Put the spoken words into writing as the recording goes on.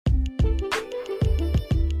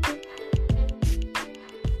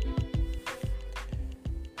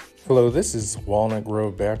Hello, this is Walnut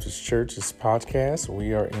Grove Baptist Church's podcast.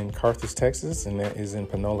 We are in Carthage, Texas, and that is in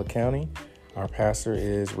Panola County. Our pastor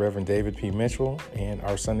is Reverend David P. Mitchell, and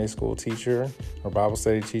our Sunday school teacher, our Bible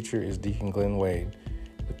study teacher, is Deacon Glenn Wade.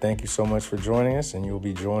 Thank you so much for joining us, and you'll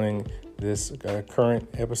be joining this current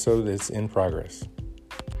episode that's in progress.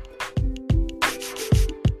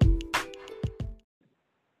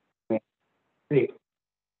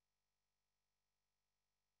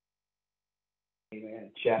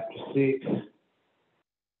 Amen. Chapter 6.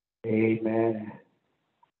 Amen.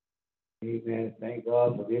 Amen. Thank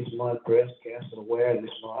God for this month, Breast Cancer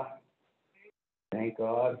Awareness Month. Thank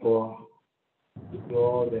God for you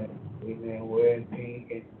all that, amen, wearing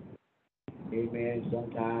pink. And, amen,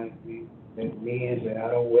 sometimes we, as men, say,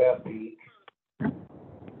 I don't wear pink.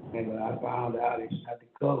 And when I found out it's not the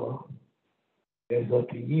color, it's up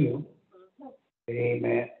to you.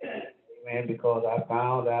 Amen. Amen. Because I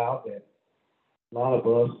found out that a lot of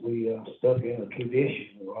us, we are stuck in a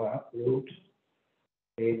tradition of our roots.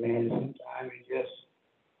 Amen. Sometimes it's just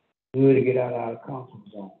good to get out of our comfort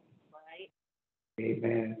zone. Right.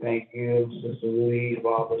 Amen. Thank you, Sister Louise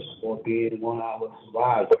Roberts, for being one of our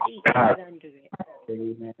survivors.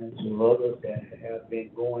 Amen. To others that have been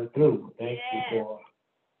going through. Thank you for.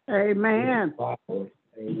 Amen.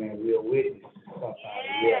 Amen. We are witnesses to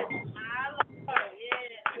somebody else.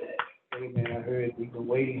 Amen. I heard we've been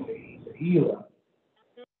waiting for He's a healer.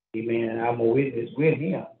 Amen. And I'm a witness with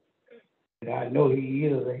him. And I know he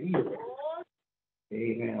is a healer.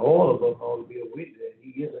 Amen. All of us ought to be a witness that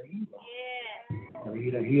he is a healer. And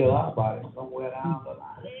he done heal our body somewhere down the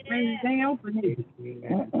line. Amen.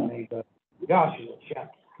 Amen. Joshua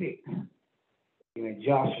chapter 6. Amen.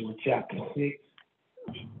 Joshua chapter 6.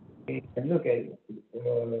 And look at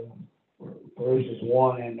verses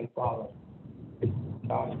 1 and the following.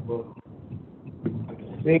 Joshua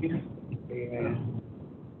chapter 6. Amen.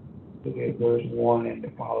 Look at verse 1 and the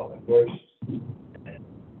following verses.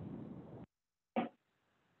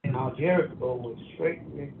 Now Jericho was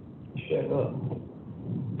straightly shut up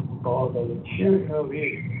because of the children of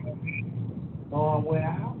Israel. None went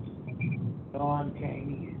out, none came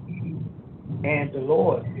in. And the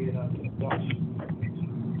Lord said unto Joshua,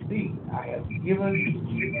 see, I have given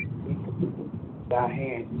thy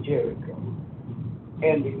hand Jericho,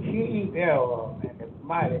 and the king thereof, and the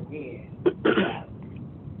mighty men.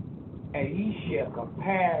 And ye shall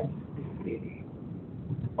compass the city.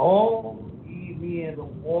 All ye men of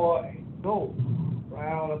war and go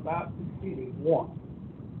round about the city once.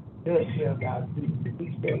 Thus shalt thou do 6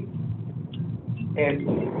 days. And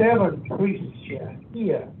 7 priests shall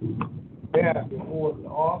hear there before the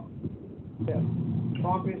ark, 7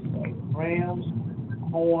 trumpets of rams,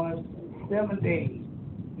 horns, 7 days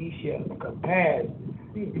ye shall compass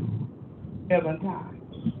the city 7 times.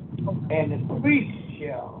 And the priests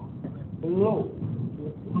shall blow.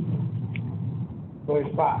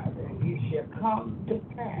 Verse 5, and it shall come to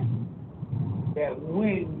pass that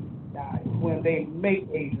when they make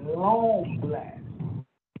a long blast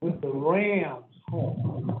with the ram's horn,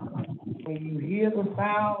 when you hear the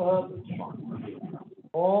sound of the trumpet,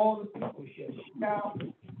 all the people shall shout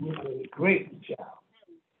with a great shout,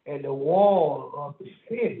 and the wall of the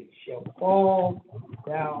city shall fall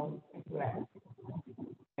down flat,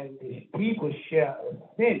 and the people shall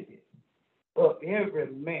ascend it up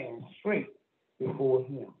every man straight before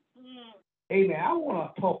him. Amen. I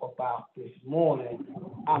want to talk about this morning.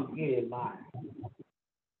 I'm getting mine.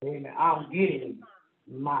 Amen. I'm getting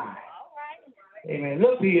mine. Amen.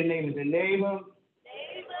 Look to your neighbor. The neighbor.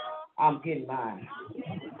 I'm getting mine.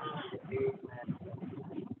 Amen.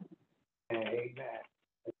 Amen.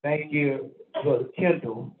 Thank you, Brother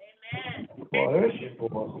Kendall, for urging for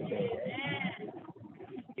us today.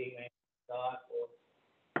 Amen. God for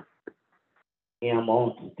him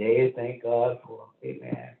on today. Thank God for,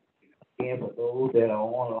 amen. Again, for those that are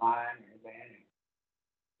online, amen.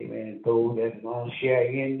 Amen. Those that are going to share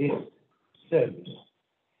in this service.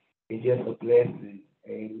 It's just a blessing.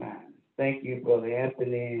 Amen. Thank you, Brother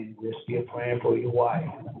Anthony, and we're still praying for your wife.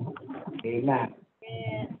 Amen.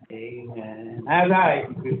 Amen.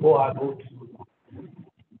 Before I go to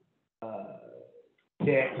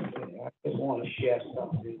text, I just want to share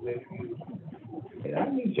something with you. And I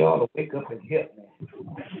need y'all to wake up and help me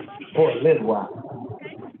for a little while.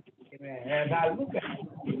 Amen. As I look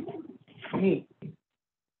at me,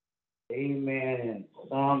 amen, and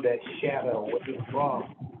some that shadow away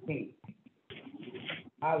from pink,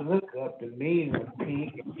 I look up the meaning of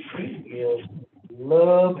pink, and pink is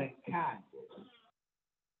love and kindness.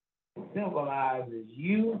 It symbolizes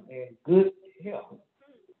youth and good health.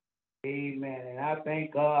 Amen. And I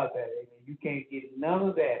thank God that you can't get none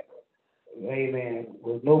of that amen,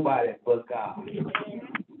 with nobody but God.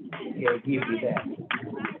 He'll give you that.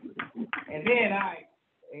 And then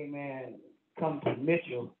amen, come to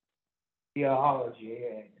Mitchell Theology,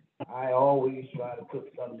 and I always try to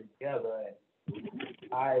put something together. And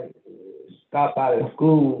I stopped by the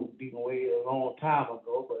school even way a long time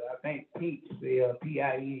ago, but I think Pete spelled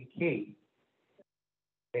P-I-E-K.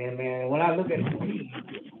 Amen. When I look at the P,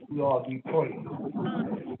 we ought to be praying.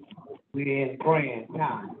 We're in praying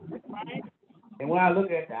time. And when I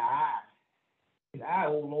look at the I,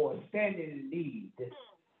 oh Lord, standing in need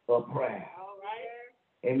of prayer.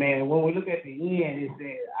 Amen. When we look at the end, it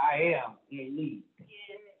says, I am in need.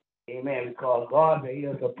 Amen. Because God said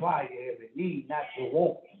He'll supply you every need, not your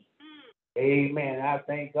want. Amen. I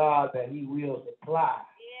thank God that He will supply.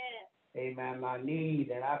 Amen. My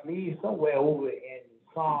need. And I believe somewhere over in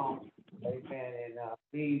Psalm, amen, and I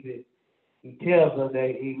believe that He tells us that,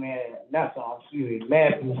 amen, not Psalm, excuse me,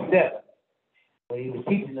 Matthew 7, when He was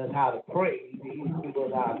teaching us how to pray, He would give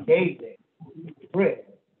us our daily bread.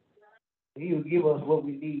 He will give us what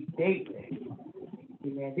we need daily.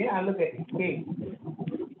 Amen. Then I look at the king.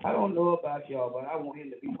 I don't know about y'all, but I want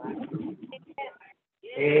him to be my king.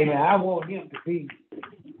 Amen. I want him to be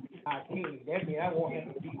my king. That means I want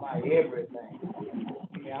him to be my everything.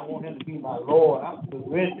 Amen. I want him to be my Lord. I'm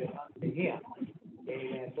surrendered unto him.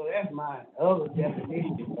 Amen. So that's my other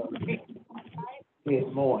definition of king this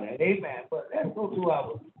morning. Amen. But let's go to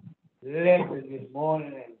our lesson this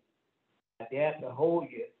morning. And I dare to hold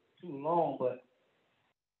you too long, but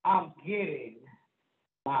I'm getting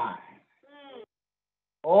mine.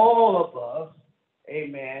 All of us,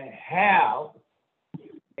 amen, have,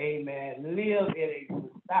 amen, live in a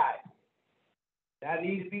society that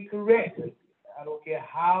needs to be corrected. I don't care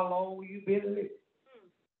how long you've been living.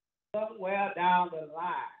 Somewhere down the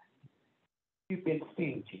line, you've been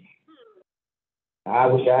stingy. I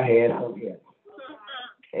wish I had some here.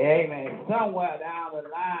 Amen. Somewhere down the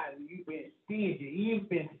line, you've been stingy. You've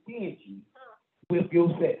been stingy with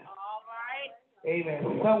yourself.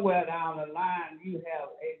 Amen. Somewhere down the line, you have,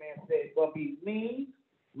 amen, said it's going to be me,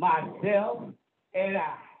 myself, and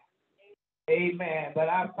I. Amen. But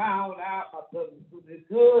I found out, my brothers, it's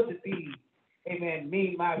good to be, amen,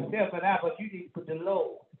 me, myself, and I, but you need to put the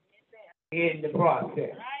Lord in the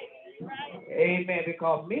process. Amen.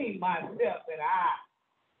 Because me, myself, and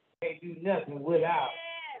I can't do nothing without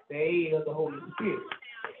the aid of the Holy Spirit.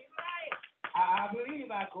 I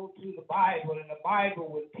believe I go to the Bible, and the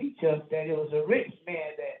Bible would teach us that it was a rich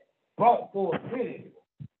man that brought forth cities.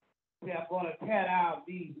 See, I'm going to tear down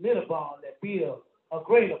these little barns that build a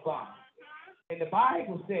greater barn. And the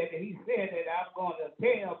Bible said that he said that I'm going to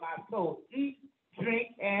tell my soul, eat, drink,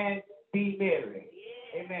 and be merry.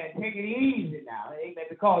 Amen. Take it easy now. Amen.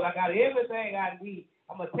 Because I got everything I need.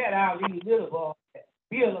 I'm going to tear down these little barns that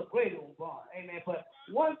build a greater barn. Amen. But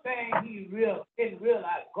one thing he didn't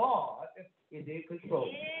realize, God is in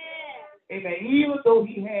control. Amen. Even though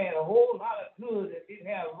he had a whole lot of goods that didn't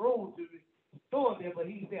have room to restore them, but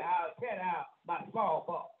he said, I'll tear down my small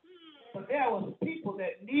barn. But there was people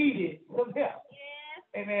that needed some help.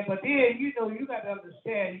 Amen. But then, you got to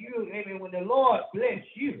understand, amen, when the Lord bless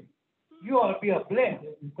you, you ought to be a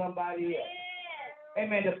blessing to somebody else.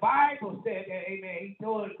 Amen. The Bible said that, amen, he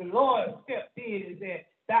told us, the Lord stepped in and said,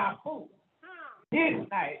 thou fool, this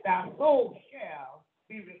night thy soul shall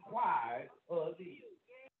be required of thee.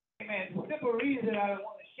 Amen. The simple reason I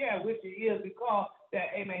want to share with you is because that,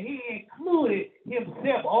 amen, he included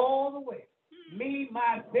himself all the way. Me,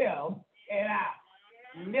 myself, and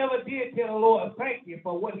I. Never did tell the Lord thank you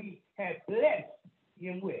for what he has blessed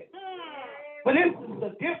him with. But this is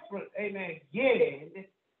a different, amen, getting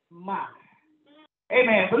mine.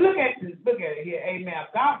 Amen. But look at it here, amen. A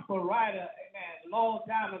gospel writer, amen, a long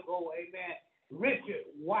time ago, amen, Richard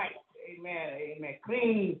White, amen,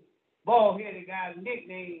 clean, bald-headed guy's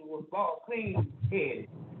nickname was clean-headed.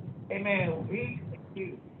 Amen.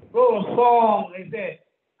 He wrote a song and said,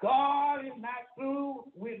 God is not through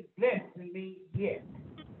with blessing me yet.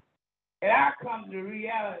 And I come to the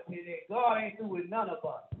reality that God ain't through with none of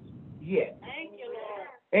us yet. Thank you, Lord.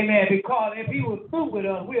 Amen. Because if he was through with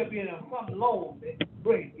us, we'll be in some lonely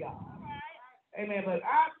graveyard. Amen. But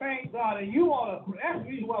I thank God, and you ought to pray. That's the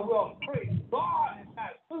reason why we ought to pray. God is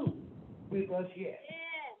not through with us yet.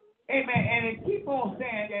 Amen. And it keep on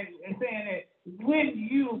saying that when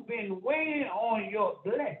you've been waiting on your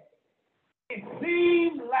blessing, it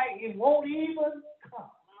seems like it won't even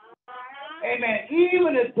come. Amen.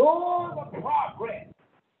 Even the doors of progress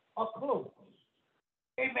are closed.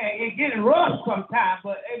 Amen. It's getting rough sometimes,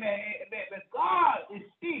 but amen. But God is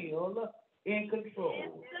still in control.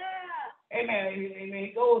 Yes, amen. Amen.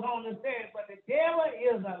 He goes on to say, but the devil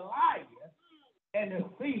is a liar, and the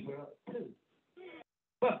fever too.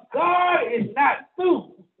 But God is not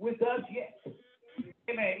through with us yet.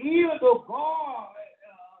 Amen. Even though God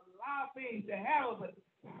allows things to happen, but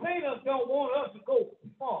Satan don't want us to go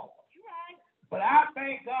forward. But I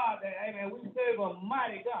thank God that, amen, we serve a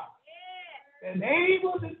mighty God that's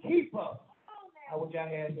able to keep us. I wish I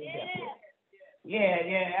had that. Yeah.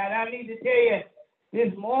 And I need to tell you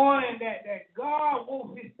this morning that God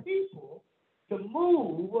wants his people to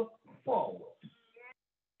move forward.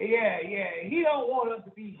 Yeah. He don't want us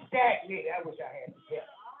to be stagnated. I wish I had to tell.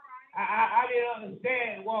 I didn't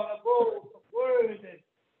understand one of those words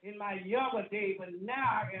in my younger days, but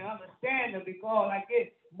now I can understand them because I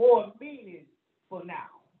get more meaning for now.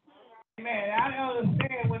 Amen. I don't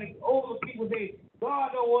understand when the older people say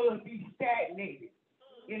God don't want us to be stagnated.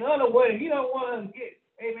 In other words, he don't want us to get,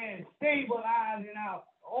 amen, stabilized in our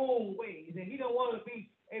own ways. And he don't want us to be,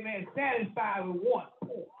 amen, satisfied with one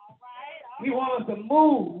point. He wants us to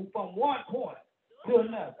move from one point to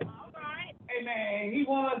another. Amen. He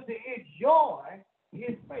wants us to enjoy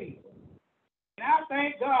his favor. And I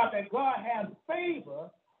thank God that God has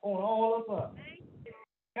favor on all of us.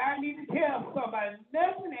 And I need to tell somebody,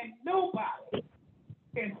 nothing and nobody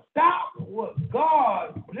can stop what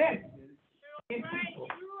God blesses his people.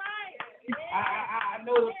 I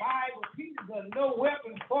know the Bible teaches us no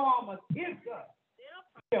weapon formed against us.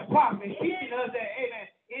 The prophet teaching us that, amen,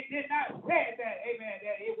 it did not say that, amen,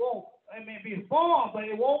 that it won't, amen, be formed, but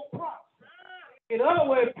it won't prosper. In other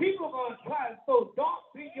words, people are going to try to throw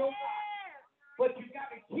darts in your life, but you got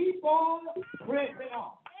to keep on pressing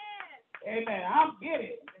on. Amen. I'm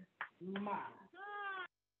getting mine.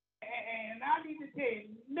 And I need to tell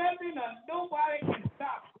you, nothing or nobody can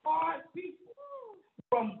stop God's people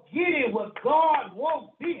from getting what God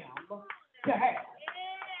wants them to have.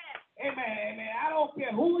 Amen. I don't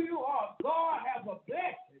care who you are. God has a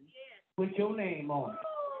blessing with your name on it.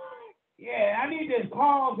 Yeah, I need to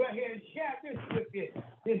pause right here and share this with you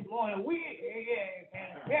this morning.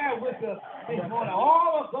 And share with us this morning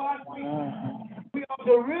all of God's people. We ought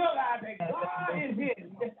to realize that God is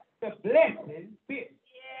in the blessing business.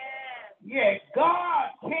 Yeah,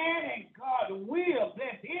 God can and God will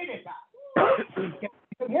bless anybody.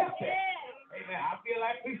 Can help that. Amen. I feel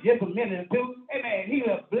like we just a minute or two. Amen. He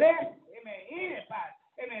will bless. Amen. Anybody.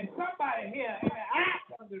 Amen. Somebody here. Amen. I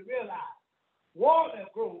come to realize.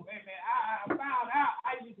 Walnut Grove, amen. I found out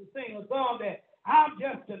I used to sing a song that I'm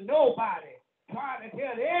just a nobody, trying to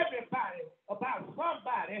tell everybody about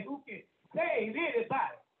somebody who can save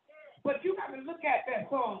anybody. But you got to look at that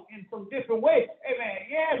song in some different ways. Amen.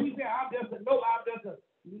 Yeah, we say I'm just a nobody, I'm just a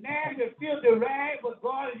nasty, filthy rag, but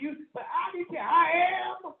God is you. But I need to say I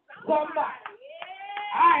am somebody.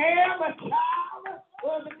 I am a child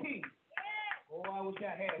of the King. Oh, I wish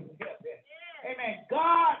I had some help there. Amen.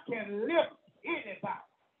 God can lift anybody.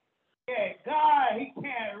 Yeah, God, he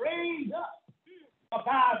can raise up a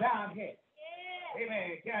bow down head.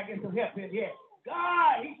 Amen. Can I get some help in here?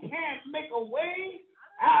 God, he can make a way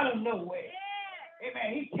out of no way.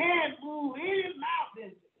 Amen. He can move any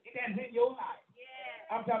mountain that's in your life.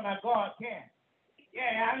 I'm talking about God can.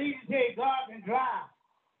 Yeah, I need to tell you, God can dry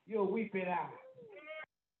your weeping eye.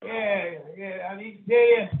 Yeah, I need to tell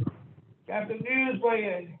you, got some news for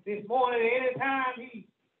you this morning. Anytime he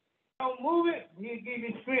don't move it, he'll give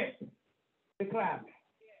you strength to climb it.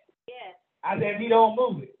 Yes. I said, if he don't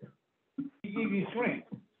move it, he'll give you strength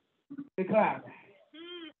to climb it.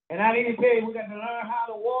 And I need to tell you, we got to learn how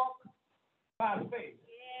to walk by faith.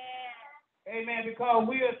 Yeah. Amen. Because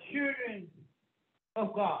we are children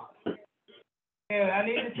of God. And I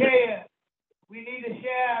need to tell you, we need to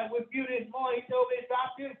share with you this morning. He told me,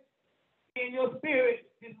 doctor, in your spirit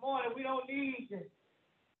this morning, we don't need to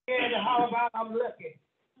holler about I'm lucky.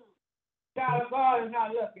 A child of God is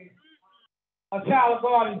not lucky. A child of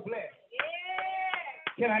God is blessed.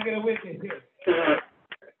 Yeah. Can I get a witness here?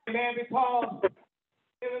 Amen. Because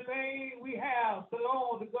everything we have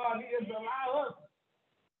belongs to God. He just allow us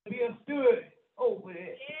to be a steward over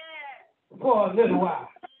it for a little while.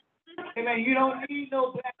 Amen. You don't need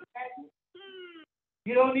no black magic.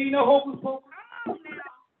 You don't need no hocus pocus.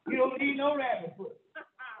 You don't need no rabbit foot.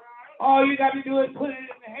 All you got to do is put it in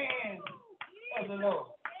the hands of the Lord.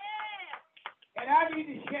 And I need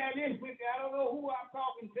to share this with you. I don't know who I'm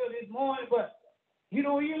talking to this morning, but you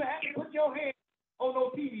don't even have to put your hand on no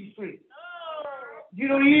TV screen. You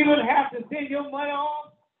don't even have to send your money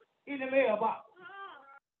off in the mailbox.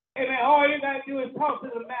 Amen. All you got to do is talk to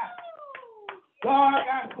the master. God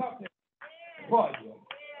got something for you.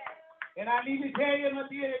 And I need to tell you, my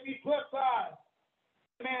dear, if you trust God,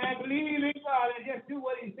 man, I believe in God and just do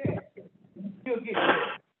what he said, you'll get it.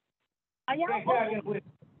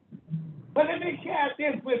 But let me me share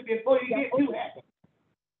this with you before you get too happy.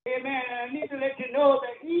 Amen. And I need to let you know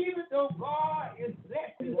that even though God is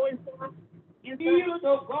blessing us, even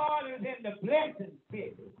though God is in the blessing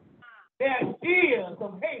business, there's still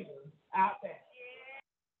some haters out there.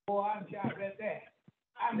 Boy, I'm shouting at that.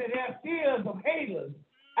 I said there's still some haters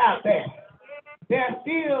out there. There's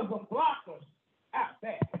still some blockers out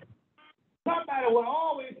there. Somebody will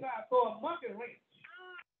always try to throw a monkey wrench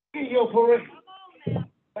in your parade.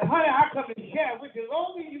 But honey, I come to share with you. As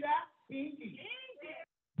long as you got King Jesus,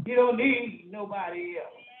 you don't need nobody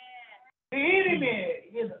else. The enemy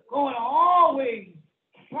is going to always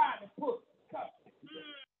try to put something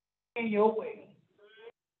in your way.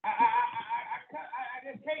 I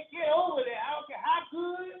just can't get over that. I don't care how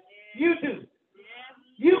good you do.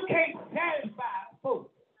 You can't satisfy folks.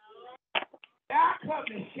 I come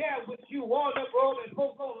to share with you all the road and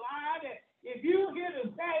folks online that if you here to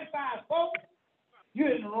satisfy folks,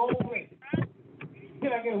 you're in the wrong place.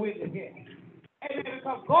 Can I get a witness here? And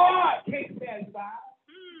because God can't satisfy,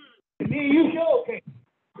 me and you sure can't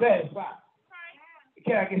satisfy.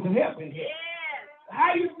 Can I get some help in here?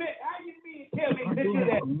 How you mean tell me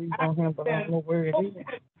that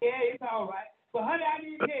yeah, it's all right. But honey, I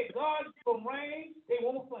need to tell you, God from rain, they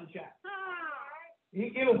want sunshine. He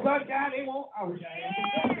give us sunshine, they want I wish I had some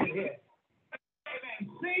sunshine here. Amen.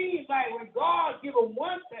 Seems like when God give them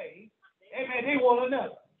one thing, amen, they want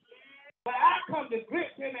another. But I come to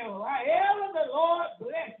grips, amen, however the Lord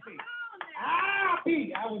bless me, I'll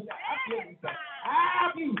be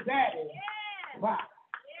satisfied.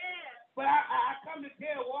 But I come to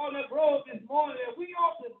tell Walnut Grove this morning that we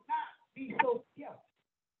ought to not be so careful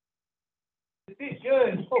to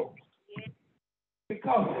disjudge folks.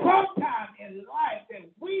 Because sometimes in life that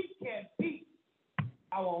we can beat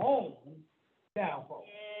our own downfall.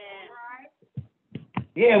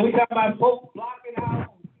 Yeah, we talk about folks blocking our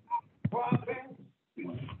progress.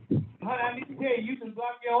 Honey, I need to tell you, you can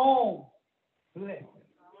block your own blessing.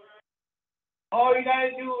 All you got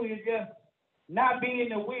to do is just not be in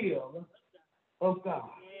the will of God.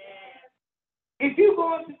 If you're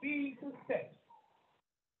going to be successful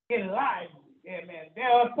in life, amen, there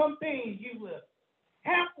are some things you will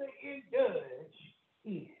have to indulge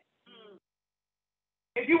in.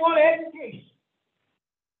 If you want an education,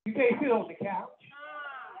 you can't sit on the couch.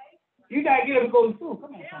 You got to get up and go to school.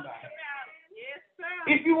 Come on, somebody.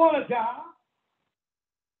 If you want a job,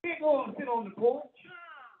 you can't go and sit on the porch.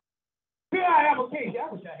 Fill out an application. I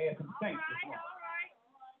wish I had some things this morning.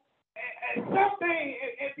 And something,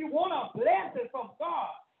 if you want a blessing from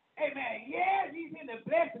God, amen, yes, he's in the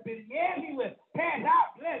blessing business. Yes, he will pass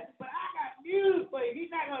out blessings. But I got news for you. He's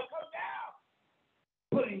not going to come down,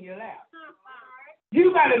 put it in your lap.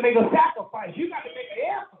 You got to make a sacrifice. You got to make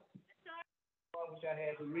an effort. I wish I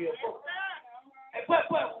had some real folks. But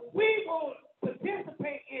we won't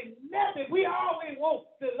participate in nothing. We always want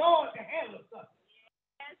the Lord to handle something.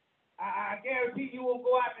 I guarantee you won't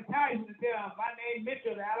go out to Tyson and tell them, my name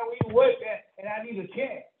Mitchell, and I don't even work there, and I need a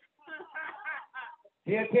check.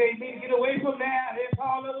 They'll tell you me to get away from there. They'll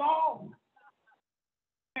call the law.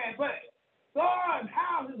 But God's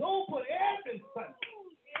house is open every Sunday.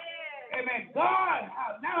 Amen. God's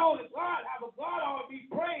house, not only God's house, but God ought to be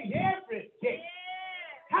praised every day.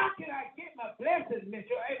 How can I get my blessings,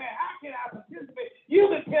 Mitchell? Amen. How can I participate? You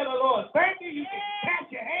can tell the Lord, thank you. You can catch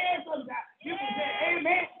your hands sometimes. You can say,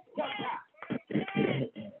 amen, sometimes.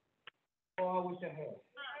 Oh, I wish I had.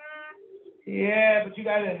 Yeah, but you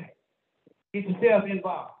got to get yourself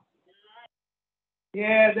involved.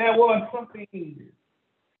 Yeah, there was something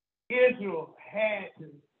Israel had to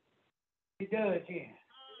indulge in.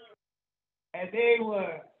 And they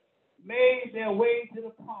made their way to the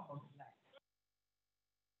promised land.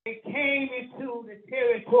 They came into the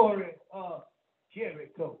territory of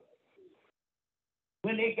Jericho.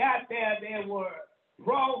 When they got there, they were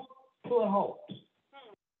brought to a halt.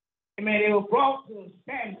 Amen. They were brought to a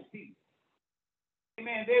standstill.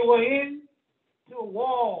 Amen. They were into a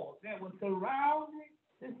wall that was surrounding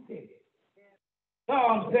the city.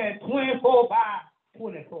 Psalm said 24 by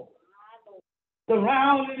 24.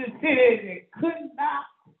 Surrounding the city, they could not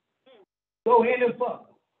go any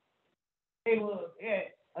further. They were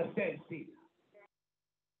at a standstill.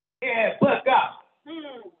 Yeah, but God.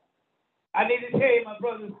 I need to tell you, my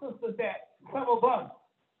brothers and sisters, that some of us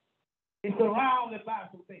is surrounded by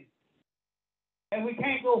some things. And we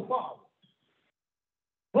can't go forward.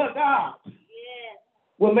 But God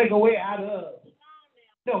will make a way out of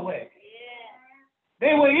no way.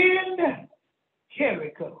 They were in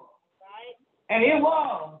Jericho. And it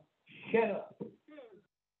was shut up.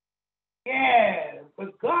 Yeah,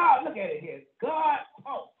 but God, look at it here. God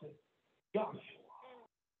talked to Joshua.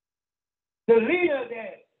 the leader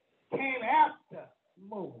that came after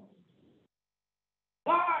Moses.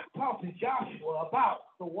 God talked to Joshua about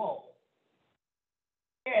the wall.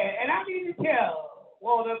 Yeah, and I need to tell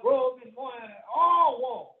Walnut Grove this morning, all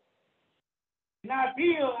walls not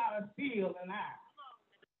built out of steel and iron.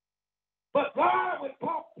 But God would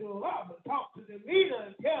talk to us, would talk to the leader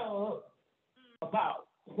and tell us about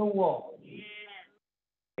the walls.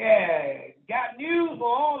 Yeah, got news for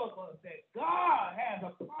all of us that God has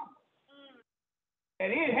a promise.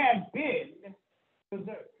 And it has been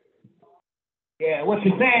preserved. Yeah, what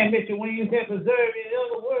you're saying, Mitchell, when you say preserved, in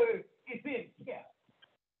other words, it's been kept.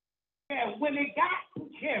 And when they got to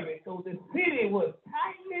Jericho, the city was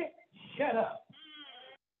tightly shut up.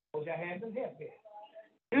 Which I had some help there.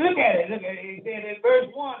 Look at it. It said in verse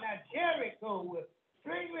 1, now Jericho was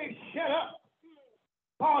strictly shut up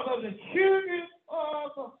because of the children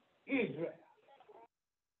of Israel.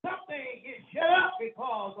 Something gets shut up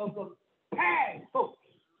because of the past folks.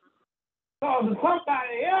 Because of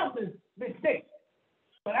somebody else's mistake.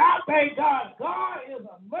 But I thank God, God is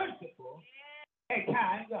a merciful and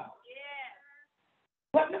kind God.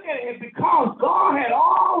 But look at it, because God had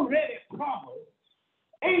already promised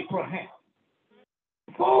Abraham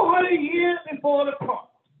 400 years before the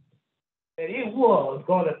promise that it was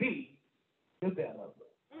going to be developed.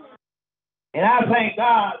 And I thank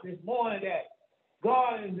God this morning that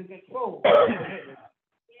God is in control.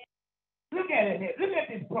 Look at it here. Look at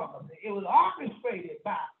this promise. It was orchestrated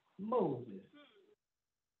by Moses,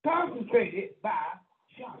 concentrated by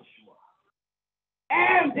Joshua.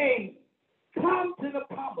 As they come to the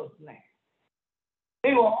promised land,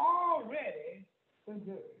 they were already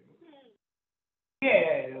preserved.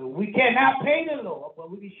 Yeah, we cannot pay the Lord,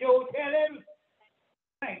 but we can sure tell him,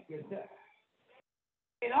 thank you, sir.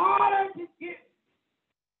 In order to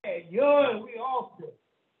get yours, we also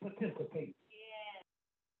participate.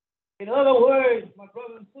 In other words, my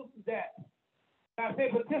brothers and sisters, that when I say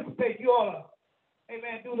participate, you ought to,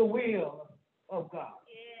 amen, do the will of God.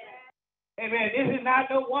 Amen. This is not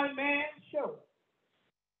no one-man show.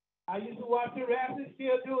 I used to watch the Raptors,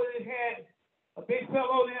 still do it. It had a big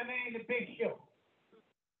fellow there named the Big Show.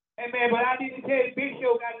 Amen. But I need to tell you, Big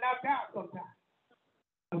Show got knocked out sometimes.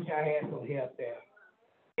 I wish I had some help there.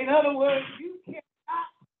 In other words, you cannot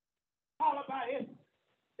call about it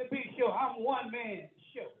the Big Show. I'm one-man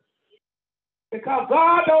show. Because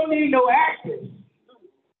God don't need no actors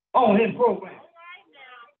on his program.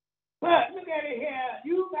 But look at it here.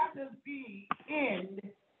 You got to be in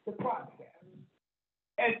the process.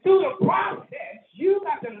 And through the process, you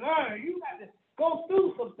got to learn. You got to go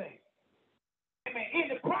through some things. I mean, in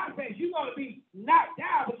the process, you're going to be knocked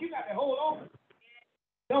down, but you got to hold on.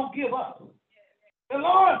 Don't give up. The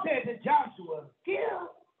Lord said to Joshua, give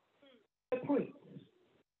the priest.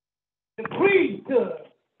 The priest to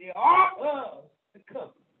the ark of the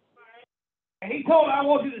covenant. And he told him, I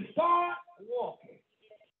want you to start walking.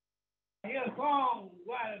 I hear a song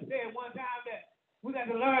writer said one time that we got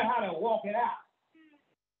to learn how to walk it out.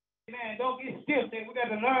 Man, don't get stiff there. We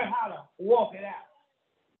got to learn how to walk it out.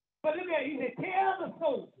 But look at it. He said, tell the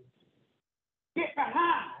soldiers, get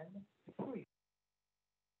behind the priest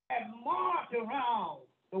and march around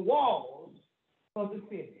the walls of the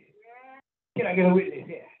city. Can I get a witness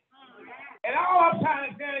here? And all I'm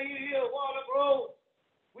trying to tell you here, Walnut Grove,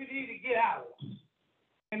 we need to get out.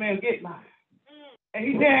 Amen, get mine. And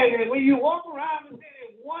he said that when you walk around the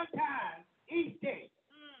city one time each day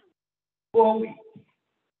for a week,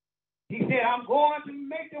 he said, I'm going to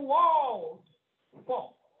make the walls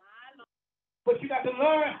fall. But you got to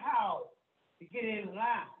learn how to get in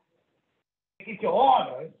line and get your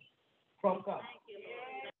orders from God.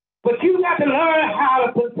 But you got to learn how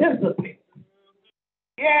to participate.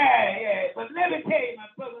 Yeah. But let me tell you, my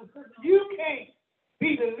brothers and sisters, you can't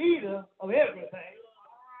be the leader of everything.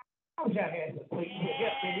 I wish I had some people to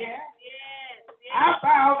help me here. I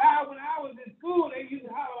found out when I was in school, they used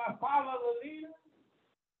to holler, I follow the leader.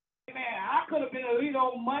 Man, I could have been a leader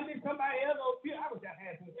on Monday, somebody else on Tuesday. I wish I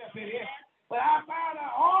had some help in here. But I found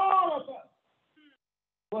out all of us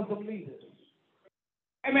were some leaders.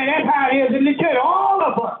 Amen, that's how it is in the church. All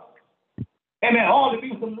of us, amen, ought to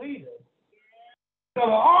be some leaders. So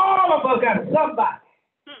all of us got somebody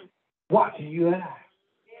watching you and I.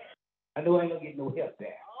 I know I ain't going to get no help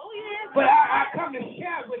there. But I come to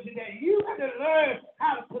share with you that you got to learn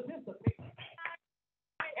how to participate.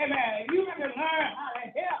 Amen. You got to learn how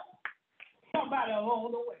to help somebody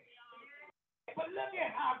along the way. But look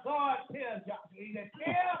at how God tells Joshua. He said,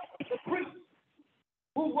 tell the priest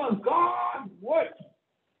who was God's working,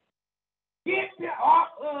 get the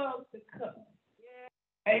ark of the covenant.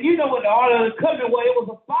 And you know what the ark of the covenant was? It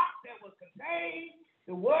was a box that was contained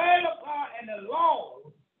the word of God and the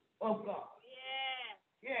laws of God.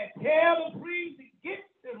 Yeah, tell the priest to get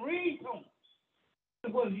the ringtone.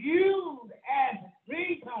 It was used as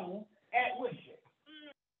ringtone at worship.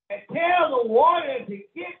 And tell the warriors to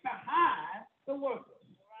get behind the workers.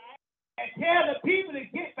 And tell the people to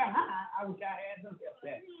get behind, I wish I had some help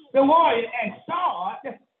there, the warriors and start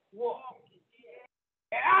walking.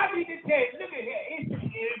 And I need to tell you, look at here, it's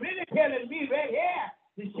really telling me right here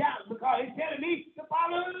to shout because it's telling me to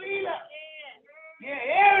follow the leader. Yeah,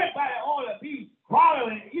 everybody ought to be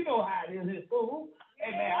following. You know how it is in school.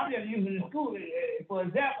 Hey, man, I'm just using the school for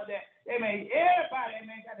example that, hey, man, everybody, hey,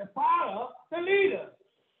 man, got to follow the leader.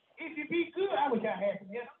 If you be good, I wish I had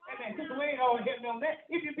some help. Hey, man, Sister Wayne always helped me on that.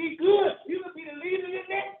 If you be good, you will be the leader the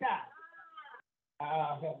next time.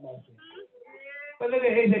 I'll help myself. But look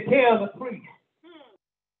at it, they tell the priest.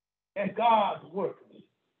 That's God's workers.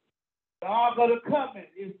 God going to come in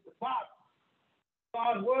is the Bible.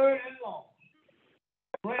 God's word and law.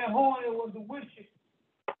 Grand horn, it was a worship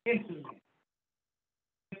instrument.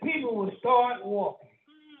 The people will start walking.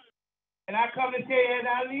 And I come to tell you, as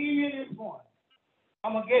I leave you this morning,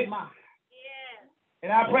 I'm going to get mine.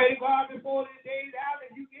 And I pray to God before this day's out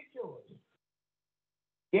that you get yours.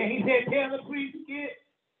 Yeah, he said, tell the priest to get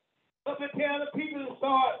up and tell the people to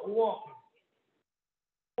start walking.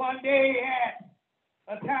 One day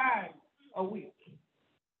at a time a week.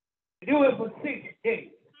 Do it for 6 days.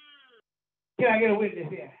 Can I get a witness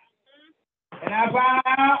here? And I found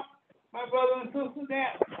out, my brother and sister,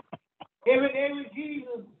 that every day with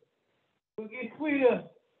Jesus will get sweeter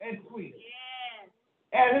and sweeter.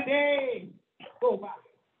 As the days go by.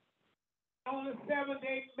 On the 7th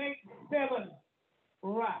day, make 7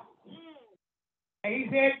 rounds. And he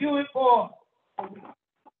said, do it for a week.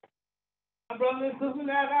 My brother and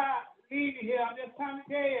sister, as I leave you here, I'm just trying to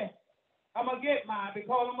tell you, I'm going to get mine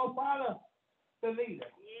because I'm going to follow the leader.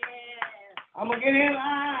 I'm going to get in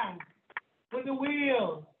line with the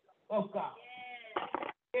will of God.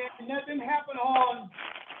 Yeah, nothing happened on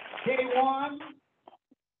day 1.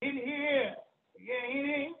 In here, yeah, it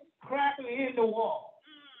ain't crackling in the wall.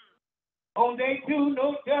 On day 2,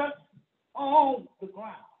 no dust on the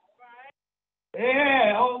ground.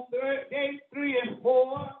 Yeah, on day 3 and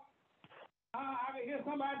 4, I can hear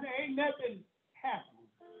somebody say, ain't nothing happening.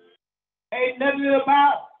 Ain't nothing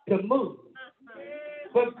about to move.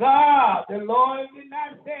 But God, the Lord, did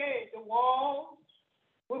not say the walls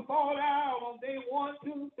will fall down on day 1,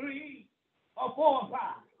 2, 3, or 4, 5.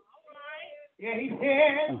 Yeah, he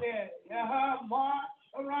said that march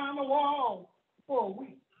around the wall for a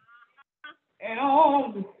week. And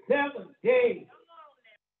on the 7th day,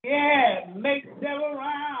 make 7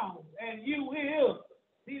 rounds, and you will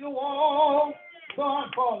see the wall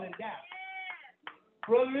start falling down.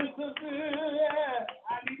 Brothers and sisters,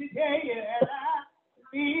 I need to tell you, as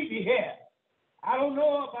I leave you here, I don't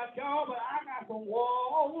know about y'all, but I got some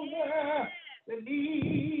walls that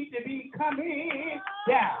need to be coming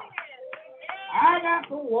down. I got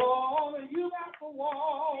some walls, and you got some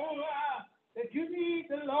walls that you need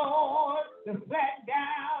the Lord to flatten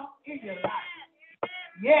down in your life.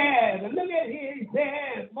 Yeah, but look at here, he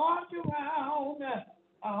says, march around a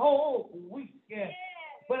whole week.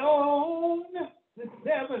 But on the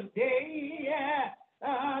 7th day,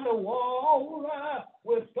 the wall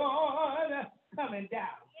will start coming down.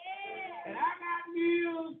 And I got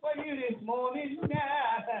news for you this morning.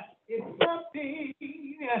 It's something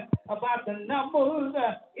about the numbers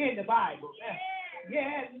in the Bible.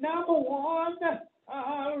 Number 1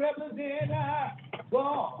 represents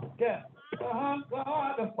God.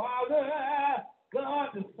 God the Father, God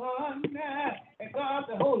the Son, and God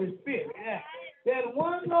the Holy Spirit. There's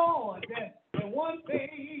one Lord, and one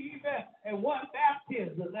faith, and one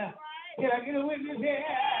baptism. Can I get a witness here?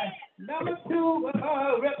 Number 2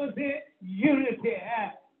 represents unity.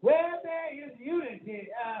 Where there is unity,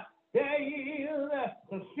 there is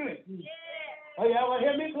the strength. Oh, y'all want to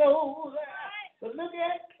hear me close? But look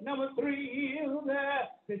at number 3 is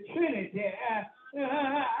the Trinity.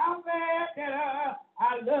 I'm glad that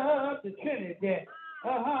I love the Trinity.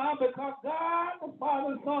 Because God, the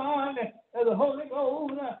Father, Son, and the Holy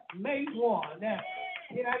Ghost makes one.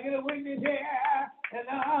 Can I get a witness here?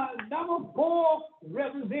 And number 4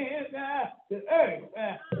 represents the earth.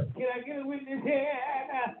 Can I get a witness here?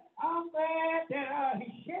 I'm glad that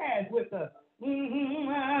he shares with us.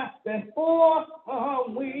 The 4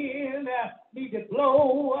 winds need to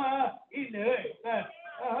blow in the earth.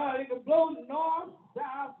 They can blow north,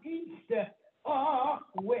 south, east, or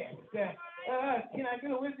west. Can I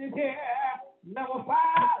get a witness here? Number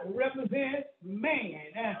 5 represents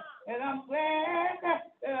man. And I'm glad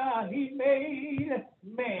he made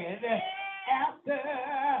man after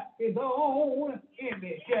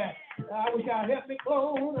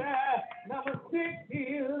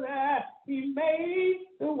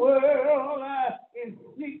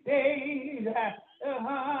days. And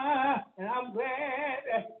I'm glad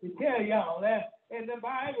to tell y'all that. And the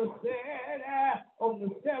Bible said on the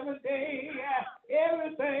seventh day,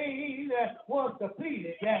 everything was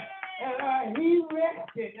completed. He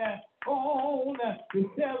rested on the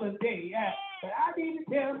seventh day. But I need to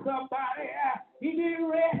tell somebody he didn't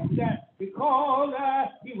rest because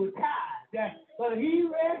he was tired. But he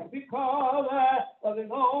rested because of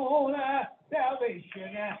his own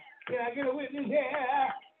salvation. Can I get a witness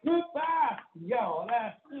here? Goodbye, y'all.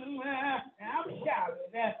 I'm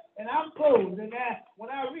shouting and I'm closing. When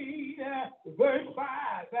I read verse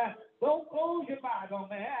 5, don't close your Bible,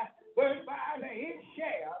 man. Verse 5, it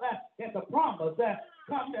shall, that's a promise,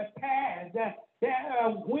 come to pass that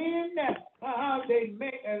when they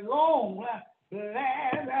make a long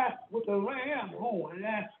glad with the ram horn,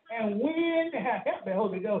 and when, help me,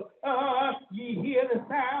 Holy Ghost, ye hear the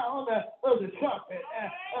sound of the trumpet,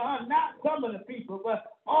 not some of the people, but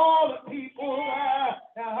all the people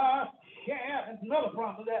shall, that's another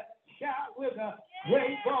promise, shout with a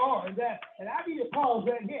great voice, and I need to pause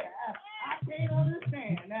right here. I can't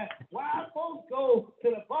understand why folks go to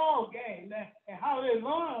the ball game and how they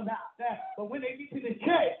learn about that, but when they get to the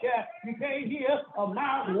church, you can't hear a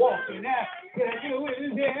mouth walking. Can I get a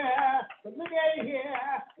witness here? But look at it here.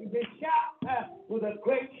 It's a shout with a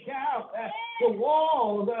great shout. The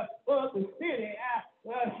walls of the city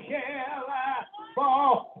shall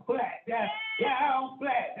fall flat, down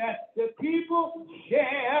flat. The people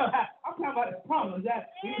shall, I'm talking about the promise.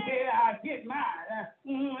 He said, I get mine.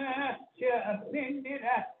 Shall ascend it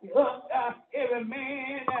up, every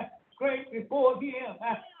man straight before him.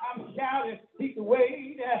 I'm shouting, Sister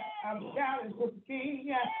Wade. I'm shouting, Sister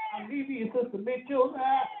King. I'm leaving you, Sister Mitchell.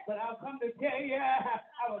 But I'll come to tell you,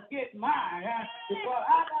 I will get mine. Because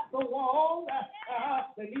I got the wall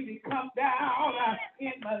that need to come down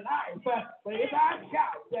in my life. But if I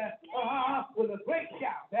shout with a great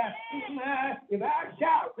shout, if I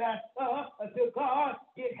shout until God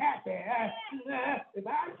get happy, if I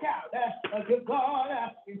shout until God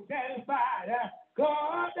is satisfied,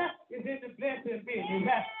 God is in the blessing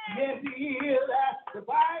business. Yes, he is. The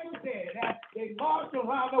Bible said they marched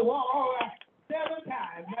around the wall 7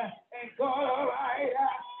 times and God, all right,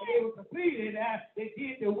 they were completed. They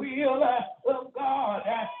did the will of God.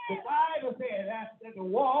 The Bible said that the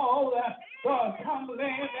wall was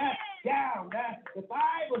tumbling down. The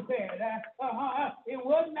Bible said it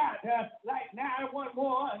was not like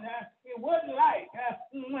 911. It wasn't like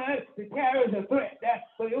the terrorist threat,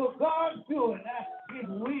 but it was God doing his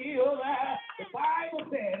will. The Bible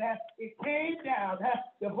said it came down.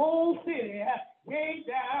 The whole city came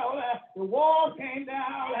down. The wall came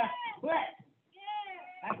down flat.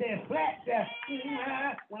 I said flat.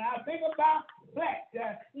 When I think about flat,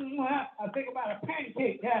 I think about a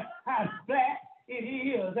pancake. How flat it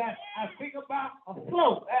is. I think about a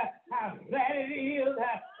float. How flat it is.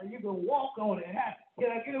 You can walk on it. Can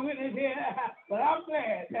I get a witness here? But I'm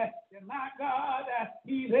glad that my God,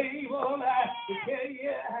 he's able to tell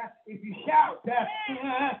you if you shout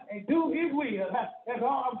and do his will. That's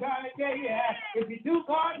all I'm trying to tell you. If you do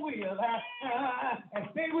God's will and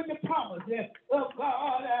stay with the promises of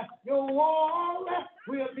God, your wall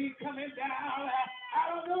will be coming down.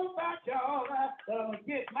 I don't know about y'all, but I'm going to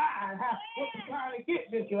get mine. What you trying to get,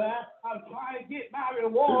 Mr. I'm trying to get my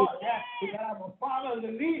reward because I'm a follower of the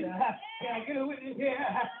leader. Can I get a witness here?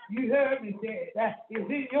 You heard me say it. It's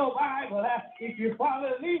in your Bible. If you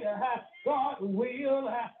follow the leader, God will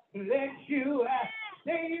bless you.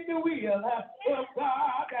 Stay in the will of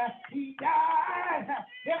God. He died.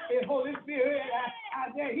 Help me, Holy Spirit. I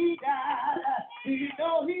said he died. Do you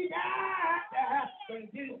know he died? But he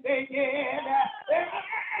didn't say dead.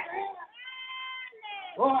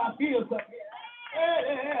 Oh, I feel something.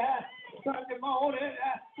 Sunday morning,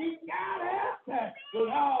 he got up with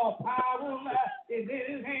all power is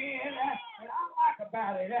in his hand. And I like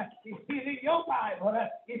about it, it's still in your Bible.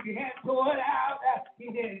 If you hadn't tore it out, he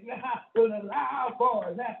said, with a loud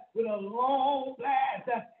voice, with a long blast.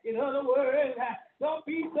 In other words, don't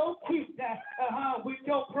be so cute with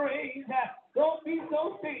your praise. Don't be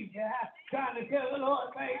so stingy trying to tell the Lord,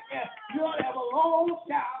 you ought to have a long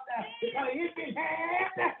shout because if it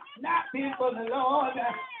had not been for the Lord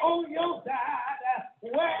on your side,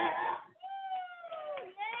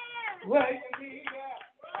 well,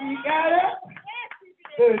 he got up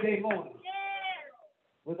Thursday morning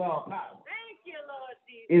with all power. Thank you, Lord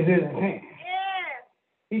Jesus. Is in his hand. Yes.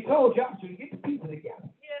 He told Joshua to get the people together.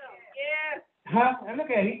 Yes. Huh? And look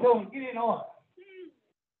at it. He told him get in order.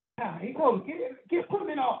 He told him put them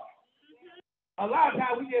in order. A lot of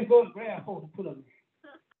times we just go and grab folks and put them in.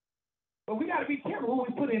 But we got to be careful who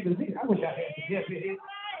we put in position. I wish I had the yes it is.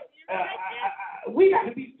 we got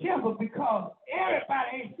to be careful because everybody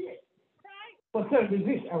ain't fit for certain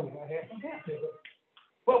positions. I had some help there.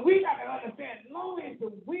 But we got to understand, as long as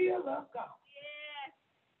the will of God.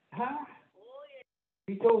 Huh?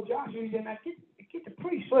 He told Joshua, he said, now get the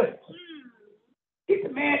priest first. Get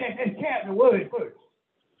the man that's carrying the word first.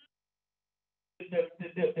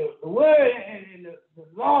 The word and the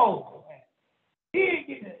law. Then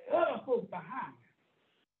get the other folks behind you.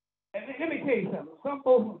 And let me tell you something. Some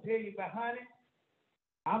folks will tell you behind it.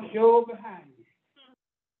 I'm sure behind you.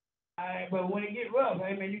 All right, but when it get rough,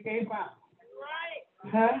 hey man, you can't find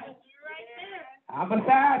me. Right. Huh? I'm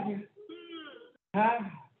beside you. Huh?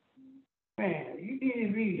 Man, you need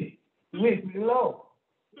to be with the Lord.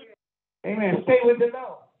 Amen. Stay with the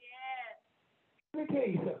Lord. Yes. Let me tell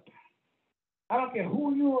you something. I don't care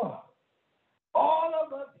who you are. All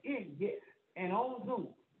of us in here and on Zoom,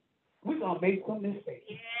 we're going to make some mistakes.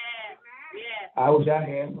 Yes. Yes. I wish I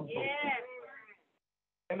had some. Yes.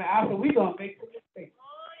 Amen. I said, we're going to make some mistakes.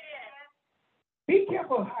 Oh, yes. Be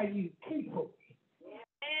careful how you treat folks. Yes.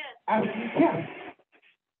 I said, be careful.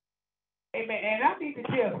 Amen. And I need to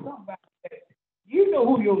tell somebody that you know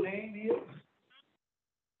who your name is.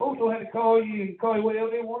 Folks don't have to call you and call you whatever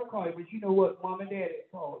they want to call you, but you know what mom and dad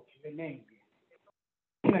called you, their name is.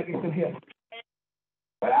 Can I get some help?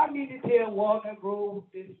 But I need to tell Walnut Grove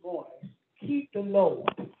this morning, keep the Lord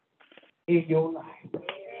in your life.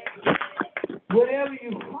 Whatever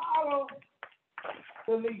you follow,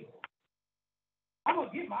 the leader. I'm going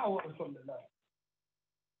to get my orders from the Lord.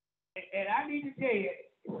 And I need to tell you,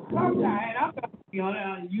 sometimes, I'm going to be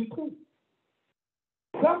on YouTube.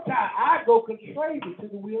 Sometimes I go contrary to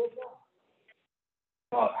the will of God.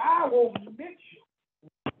 So I will mix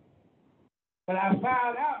you. But I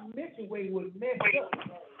found out mixing way would mess up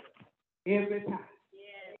every time.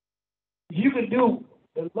 You can do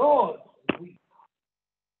the Lord's will.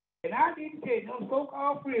 And I need to tell you, them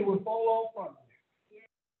so-called friends will fall off from you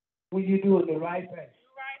when you're doing the right thing.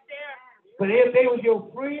 Right there. But if they was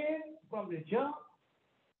your friend from the jump,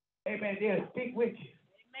 amen, they'll stick with you.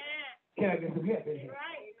 Amen. Can I get some help in here?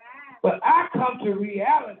 Right. But I come to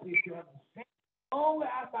reality to understand. Only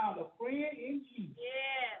I found a friend in Jesus.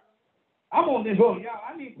 Yeah. I'm on this road, y'all.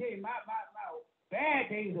 I need to tell you, my bad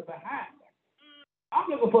days are behind me. I'm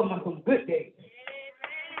looking for some good days.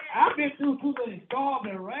 I've been through too many storms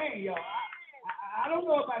and rain, y'all. I don't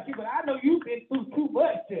know about you, but I know you've been through too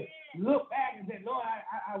much to look back and say, Lord,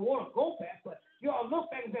 I want to go back. But y'all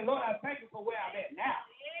look back and say, Lord, I thank you for where I'm at now.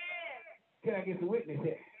 Can I get some witness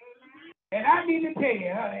here? And I need to tell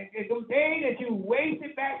you, those days that you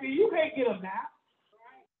wasted back there, you can't get them now.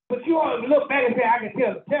 But you ought to look back and say, I can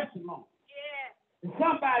tell the testimony. And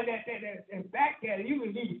somebody that's back there, you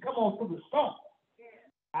need to come on through the storm.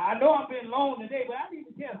 I know I've been alone today, but I need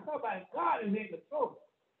to tell somebody God is in control.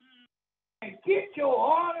 And get your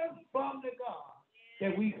orders from the God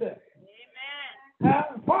that we serve.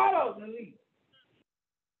 Amen. Follow the lead.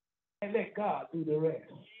 And let God do the rest.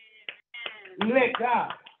 Let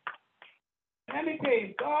God. Let me tell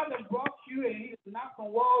you, God has brought you and He's knocked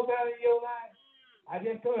some walls out of your life. I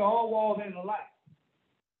just told you all walls in the life.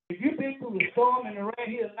 If you've been through the storm and the rain,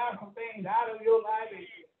 He has knocked some things out of your life.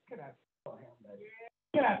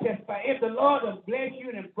 Can I testify? If the Lord has blessed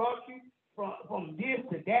you and brought you from this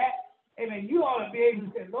to that, amen, you ought to be able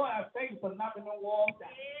to say, Lord, I thank you for knocking the walls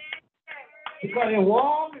down. Because if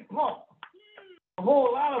walls can talk, a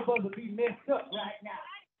whole lot of us will be messed up right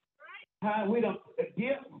now. We don't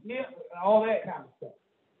dip, snip, all that kind of stuff.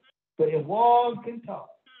 But if walls can talk,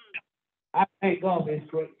 I thank God for His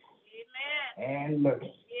grace. Amen. And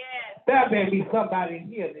mercy. Yes. There may be somebody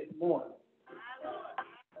here this morning.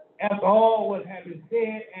 After all what has been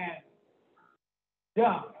said and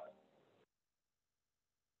done,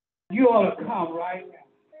 you ought to come right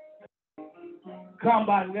now. Come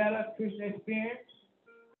by letter, Christian experience,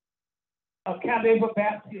 a candidate for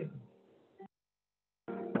baptism.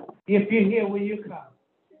 If you're here when you come,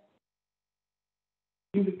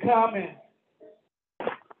 you can come and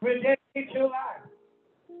rededicate your life.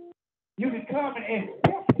 You can come and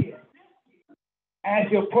accept Him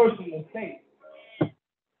as your personal Savior.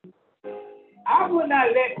 I will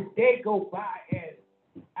not let the day go by as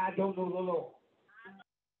I don't know the Lord.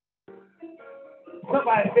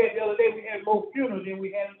 Somebody said the other day we had more funerals than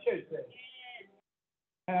we had in church service.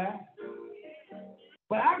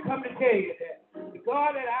 But I come to tell you that the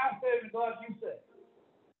God that I serve and the God you serve,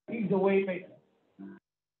 He's the way maker.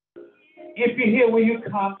 If you're here when you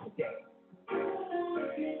come today,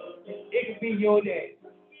 it could be your day.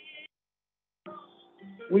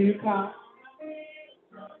 When you come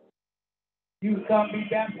be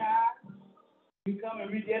baptized. You come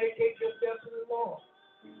and rededicate yourself to the Lord.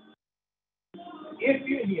 if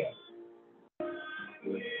you're here.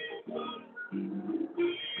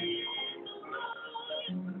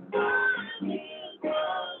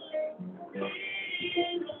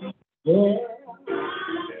 Yeah.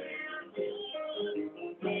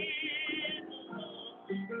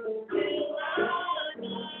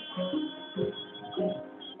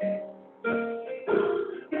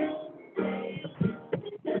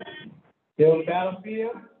 Still on the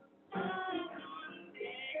battlefield?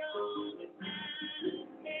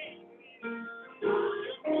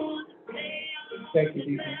 Thank you,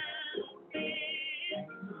 Deacon.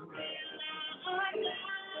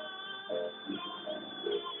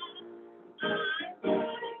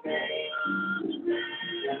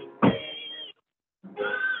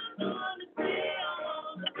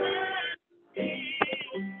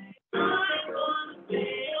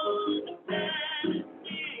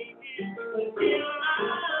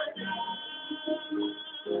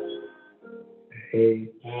 Amen.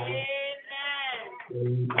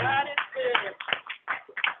 Amen. God is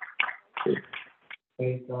good.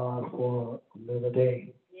 Thank God for another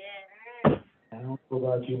day. Yeah. I don't know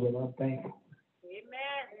about you, but I'm thankful.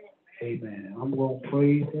 Amen. Amen. I'm going to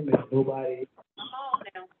praise him if nobody. Come on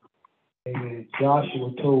now. Amen.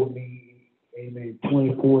 Joshua told me, amen,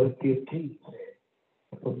 24:15 said,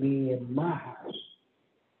 for me and my house,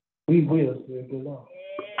 we will serve the Lord.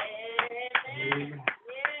 Amen.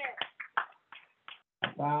 I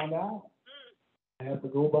found out I have to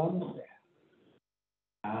go by myself.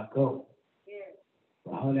 I'll go.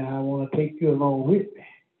 But honey, I want to take you along with me.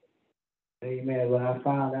 Amen. But I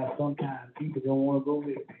found out sometimes people don't want to go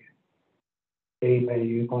with me. Amen.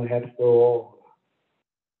 You're going to have to go all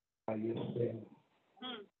by yourself.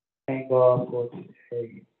 Thank God for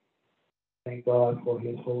today. Thank God for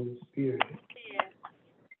his Holy Spirit.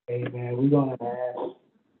 Amen. We're going to ask,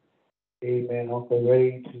 amen, Uncle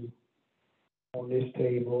Ray to on this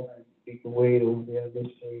table, and he can wait over there on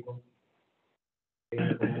this table.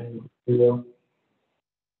 Amen. Will.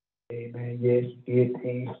 Amen. Yes, you did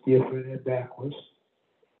things different and backwards.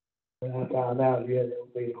 But I found out you had to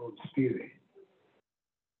obey the Holy Spirit.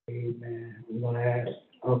 Amen. We're going to ask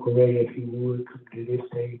Uncle Ray if he would come to this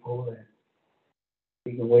table, and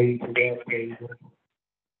he can wait to that table.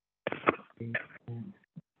 Amen.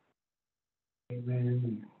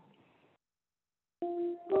 Amen.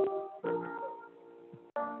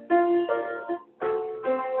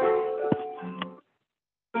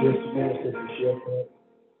 Just a minute, Sister Shepherd.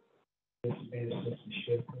 Just a minute, Sister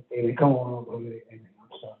Shepherd. Amen. Come on over here. Amen. I'm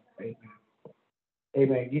sorry.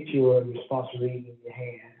 Amen. Amen. Get your responsibility in your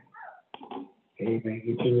hand. Amen.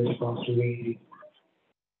 Get your responsibility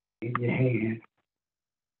in your hand.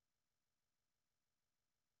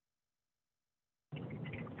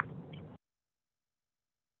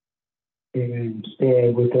 Amen. Stay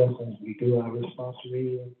with us as we do our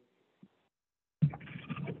responsibility.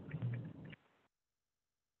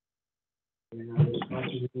 And our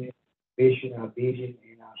responsibility, our vision,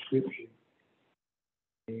 and our scripture.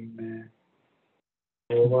 Amen.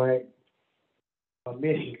 All right. Our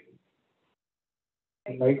mission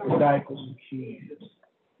to make disciples of Jesus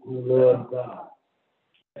who love God,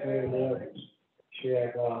 serve others,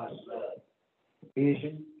 share God's love.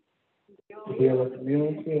 Vision to build a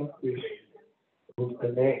community of Christians who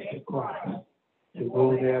connect to Christ, to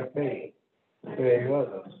grow their faith, serve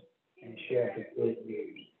others, and share the good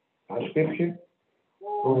news. Our scripture,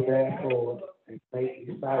 go therefore and make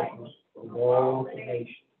disciples of all the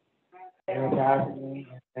nations, baptizing them in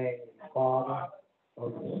the name of the Father,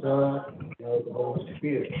 of the Son, and of the Holy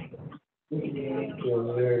Spirit, teaching them to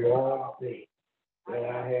observe all things that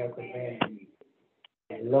I have commanded you.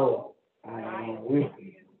 And lo, I am with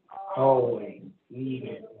you always,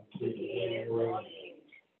 even to the end of the world.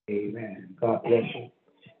 Amen. God bless you.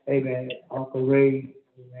 Amen. Uncle Ray,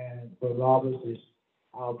 amen. Brother Roberts is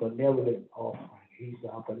our benevolent offering. He's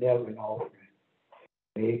our benevolent offering.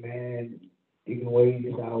 Amen. Deacon Wade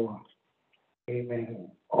is our,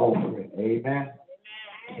 amen, offering. Amen.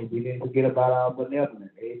 And we didn't forget about our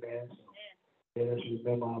benevolent. Amen. So let us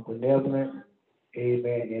remember our benevolent.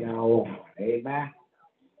 Amen. And our offering. Amen.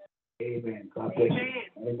 Amen. God bless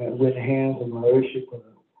you. Amen. With the hands of my worship for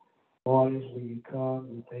the mornings when you come,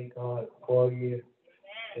 we thank God for you.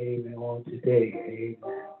 Amen. On today. Amen.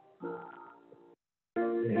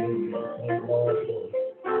 Amen. Thank God for you.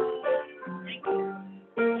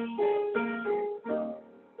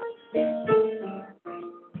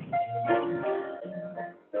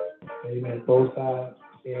 Amen. Both sides,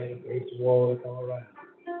 stand, face the wall, and come around.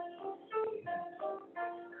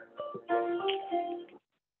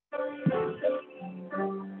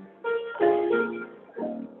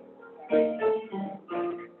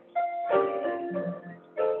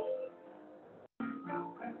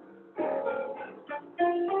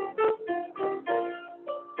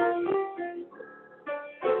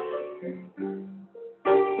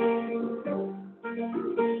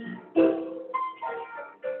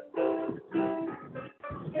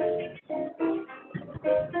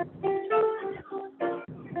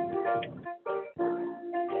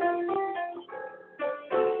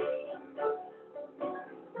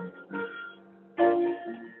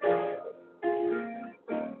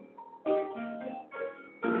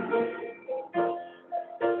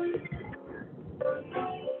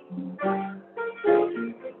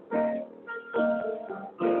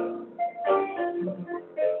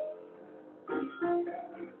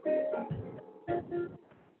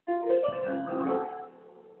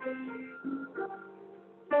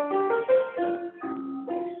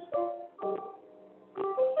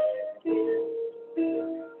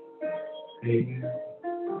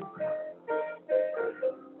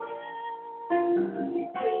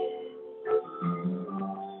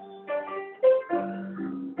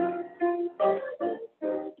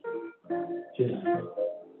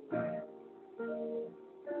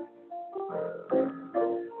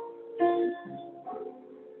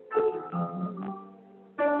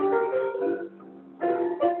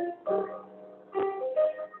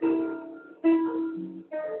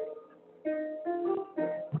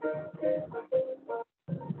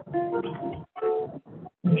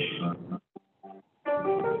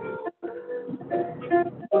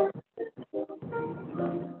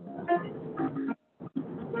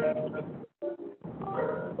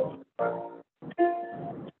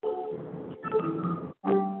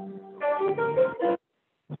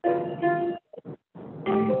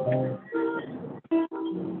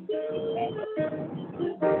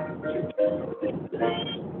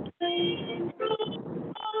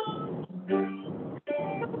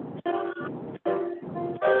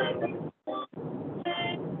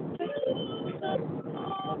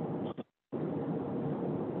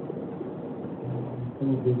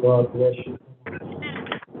 Thank you. God bless you.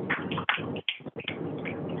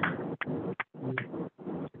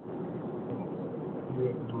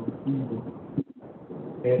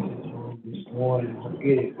 Message on this morning. I'm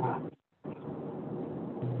getting hot.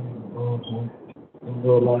 I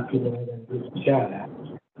know a lot of people are going to give a shout out.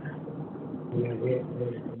 We had a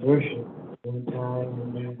commercial one time,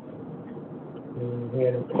 and then we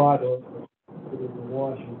had a product put in the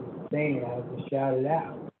washing machine. I just shouted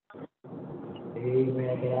out.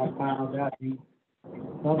 Amen. But I found out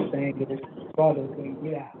some saying that this product can't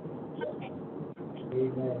get out. Amen.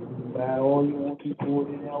 You can buy all you want to, pour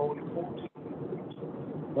it in there all you want to.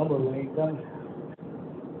 Some of them ain't coming out.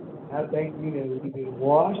 I thank you that we've been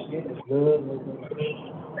washed in the blood of the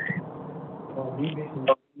we've been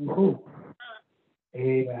to who?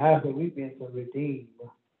 Amen. I said we've been to redeem.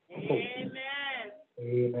 Amen.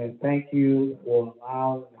 Amen. Thank you for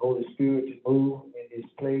allowing the Holy Spirit to move in this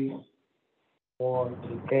place for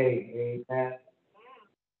today. Amen.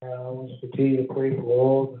 I want to continue to pray for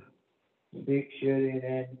all the sick, shut in,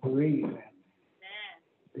 and bereaved family.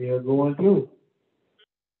 They are going through.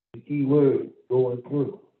 The key word, going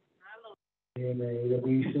through. Amen. It'll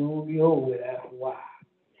be soon be over after a while.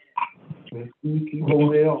 But you keep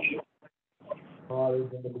holding on. God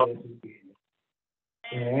is in the blessing business.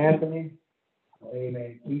 And Anthony,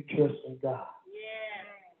 amen. Keep trusting God.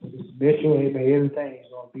 Yes. Mitchell, amen. Everything is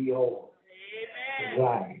going to be whole. Amen.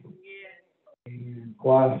 Right. Yes. And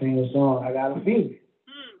choir sing a song, I got a feeling.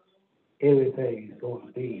 Everything is going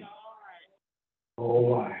to be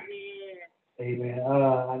all right. Yeah. Amen.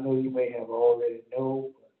 I know you may have already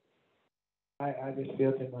known. I just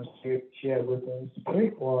felt in my spirit to share with us.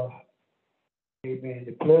 Pray for, amen,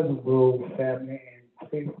 the Pleasant Grove family,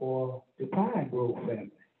 and pray for the Pine Grove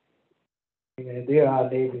family. Amen. They are our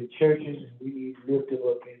neighboring churches, and we need to lift them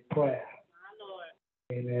up in prayer.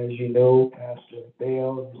 And as you know, Pastor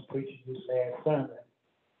Bell is preaching this last Sunday.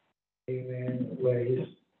 Amen. Where he's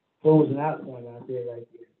closing out one out there like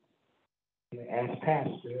this. As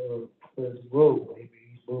pastor of Pleasant Grove, amen,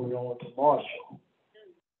 he's moving on to Marshall.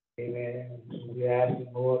 Amen. So we're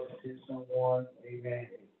asking Lord to send someone, amen,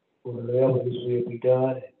 for whatever this will be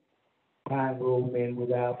done. And Pine Grove men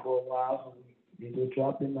was out for a while, so they just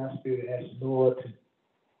dropped in my spirit, ask the Lord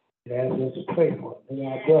to ask us to pray for them. They're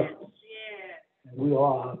our brothers. And we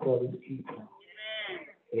are our brothers' keepers.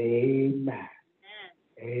 Amen.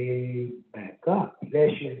 Amen. God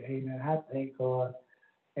bless you. Amen. I thank God.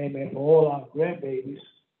 Amen. For all our grandbabies.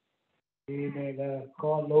 Amen. Got a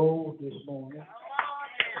carload this morning.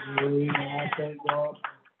 Amen. I thank God.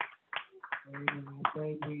 Amen. I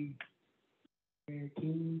thank we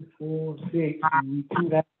 2, 4, 6. We 2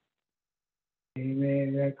 that.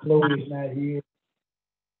 Amen. That Chloe's not here.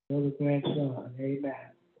 Another grandson. Amen.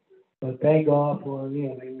 But thank God for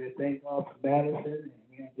them. Amen. Thank God for Madison.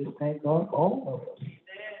 Amen. Just thank God for all of us.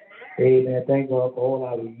 Amen. Thank God for all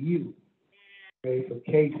our youth. Pray for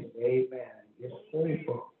Casey. Amen. Just pray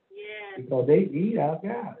for them. Because they need our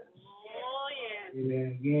guidance.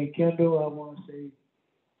 Amen. Again, Kendall, I want to say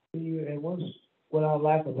to you, and what I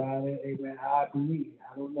like about it, amen, I believe.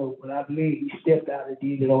 I don't know, but I believe he stepped out and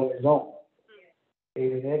did it on his own.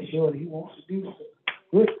 Amen. That's sure he wants to do some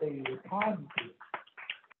good things, positive.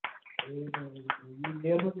 Amen. You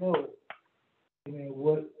never know, amen,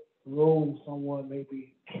 what road someone may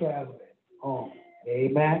be traveling on.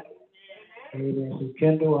 Amen. Amen. So,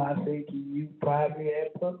 Kendall, I say to you privately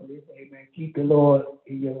and publicly, amen, keep the Lord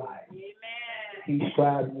in your life. Amen. Keep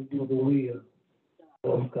striving to do the will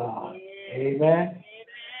of God. Amen.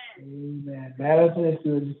 Amen. Madison, it's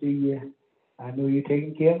good to see you. I know you're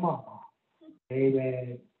taking care of Mama.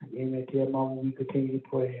 Amen. Amen. Tell Mama we continue to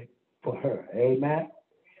pray for her. Amen.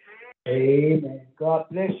 Amen. God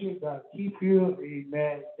bless you. God keep you.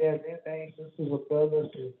 Amen. If there's anything, sisters or brothers,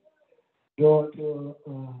 to draw to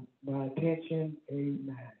my attention.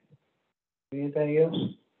 Amen. Anything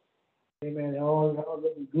else? Amen. All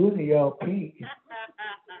looking good in y'all pink.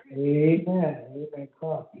 Amen. Amen.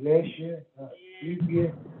 God bless you.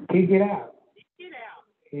 You pick it out.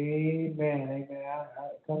 Amen. Amen. I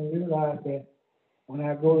come to realize that when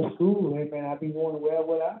I go to school, amen, I be wanting to wear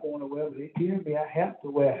what I want to wear, but they tell me I have to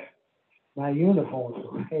wear my uniform.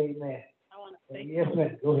 So, amen. I want to say, yes,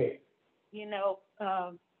 ma'am. Go ahead. You know,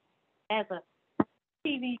 as a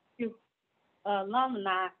TV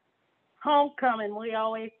alumni, homecoming, we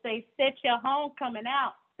always say, set your homecoming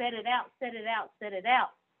out. Set it out, set it out, set it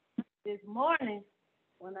out. This morning,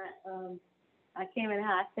 when I came in the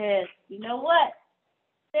house, I said, you know what?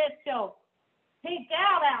 Set your pink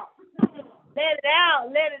out. Let it out,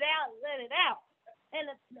 let it out, let it out. And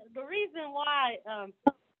the reason why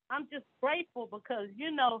I'm just grateful because,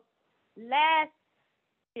 you know, last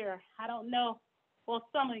here, I don't know, well,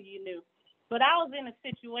 some of you knew, but I was in a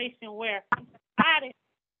situation where I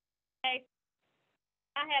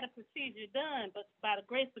had a procedure done, but by the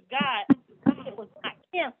grace of God, it was not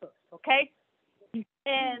cancer, okay?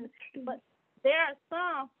 But there are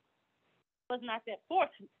some was not that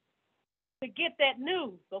fortunate to get that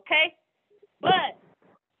news, okay? But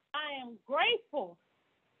I am grateful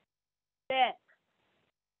that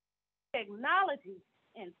technology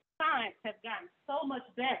and science have gotten so much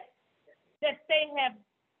better, that they have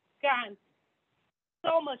gotten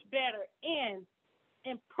so much better in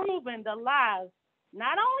improving the lives,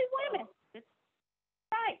 not only women,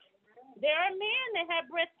 right? There are men that have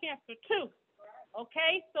breast cancer too,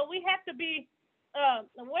 okay? So we have to be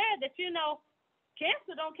aware that,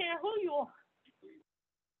 cancer don't care who you are.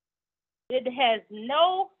 It has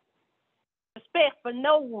no respect for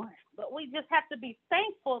no one, but we just have to be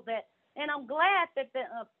thankful that, and I'm glad that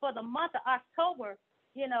for the month of October,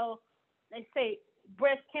 they say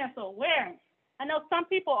breast cancer awareness. I know some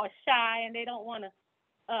people are shy and they don't want to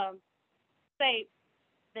say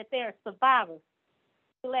that they're survivors,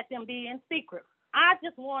 to let them be in secret. I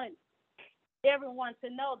just wanted everyone to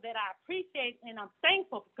know that I appreciate and I'm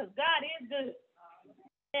thankful because God is good.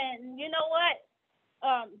 And you know what?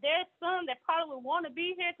 There's some that probably would want to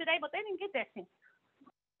be here today, but they didn't get that chance.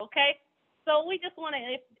 Okay? So we just want to,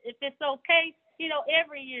 if it's okay,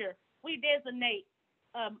 every year we designate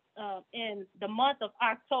in the month of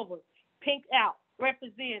October, Pink Out,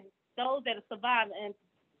 representing those that are surviving and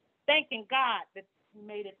thanking God that we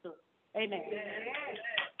made it through. Amen.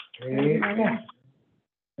 Amen.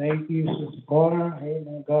 Thank you, Sister Carter.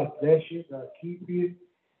 Amen. God bless you. God keep you.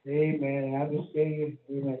 Amen. And I just say,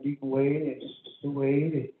 amen, Deacon Wade and Sister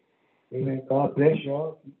Wade. Amen. God bless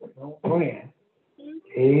y'all. Keep on praying.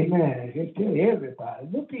 Amen. Just tell everybody.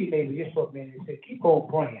 Look at your neighbor just for a minute and say, keep on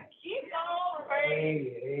praying. Keep on praying.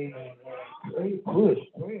 Amen. Pray, push,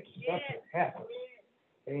 pray, stuff will happen.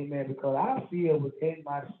 Amen. Because I feel within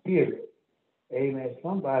my spirit, amen,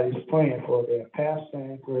 somebody's praying for their pastor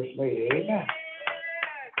and first lady. Amen.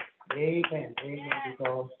 Amen. Amen.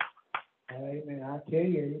 Because, amen, I tell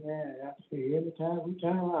you, amen, I see every time we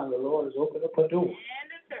turn around, the Lord has opened up a door.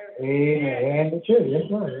 Amen. And the church. That's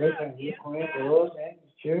right. Amen. We're praying for us and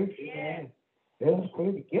the church. Amen. Let us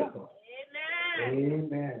pray together.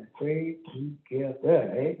 Amen. Pray together.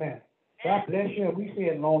 Amen. God bless you. We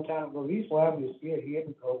said a long time ago, the reason why we're still here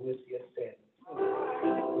because we're still standing.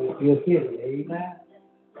 We're still sitting. Amen.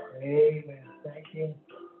 Amen. Thank you.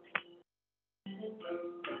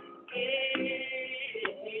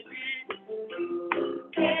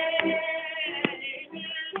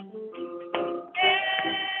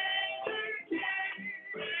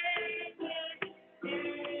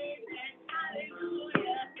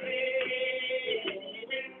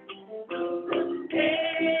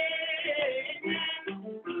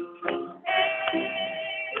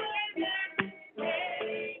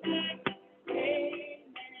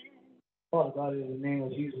 Father God, in the name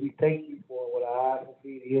of Jesus, we thank you for what our eyes have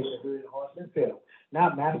seen, ears have heard, and hearts have felt. Now,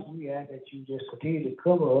 Master, we ask that you just continue to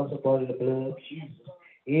cover us upon the blood of Jesus.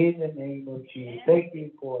 In the name of Jesus. Thank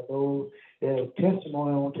you for those that have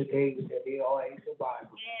testimony on today that they are a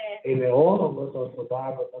survivor. Amen. All of us are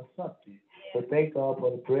survivors of something. But thank God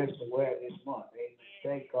for the breast awareness month. Amen.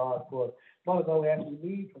 Thank God for, Father God, as we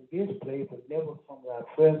leave from this place, but never from our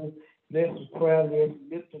presence. Bless the prayer list,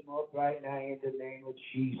 lift them up right now in the name of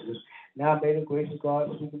Jesus. Now may the grace of God,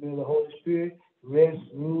 the sweet of the Holy Spirit, rest,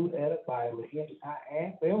 rule, and abide with him now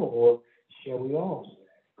and forevermore. Shall we all say?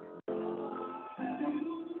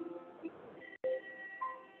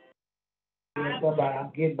 Somebody, I'm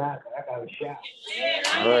getting back. I got a shout.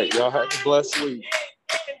 All right, y'all have a blessed week.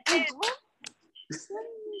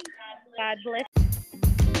 God bless.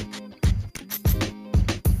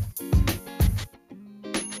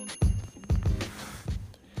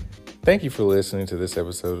 Thank you for listening to this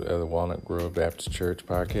episode of the Walnut Grove Baptist Church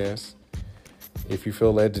podcast. If you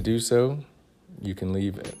feel led to do so, you can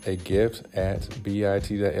leave a gift at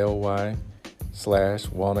bit.ly/Walnut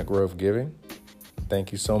Grove Giving.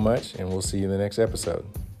 Thank you so much, and we'll see you in the next episode.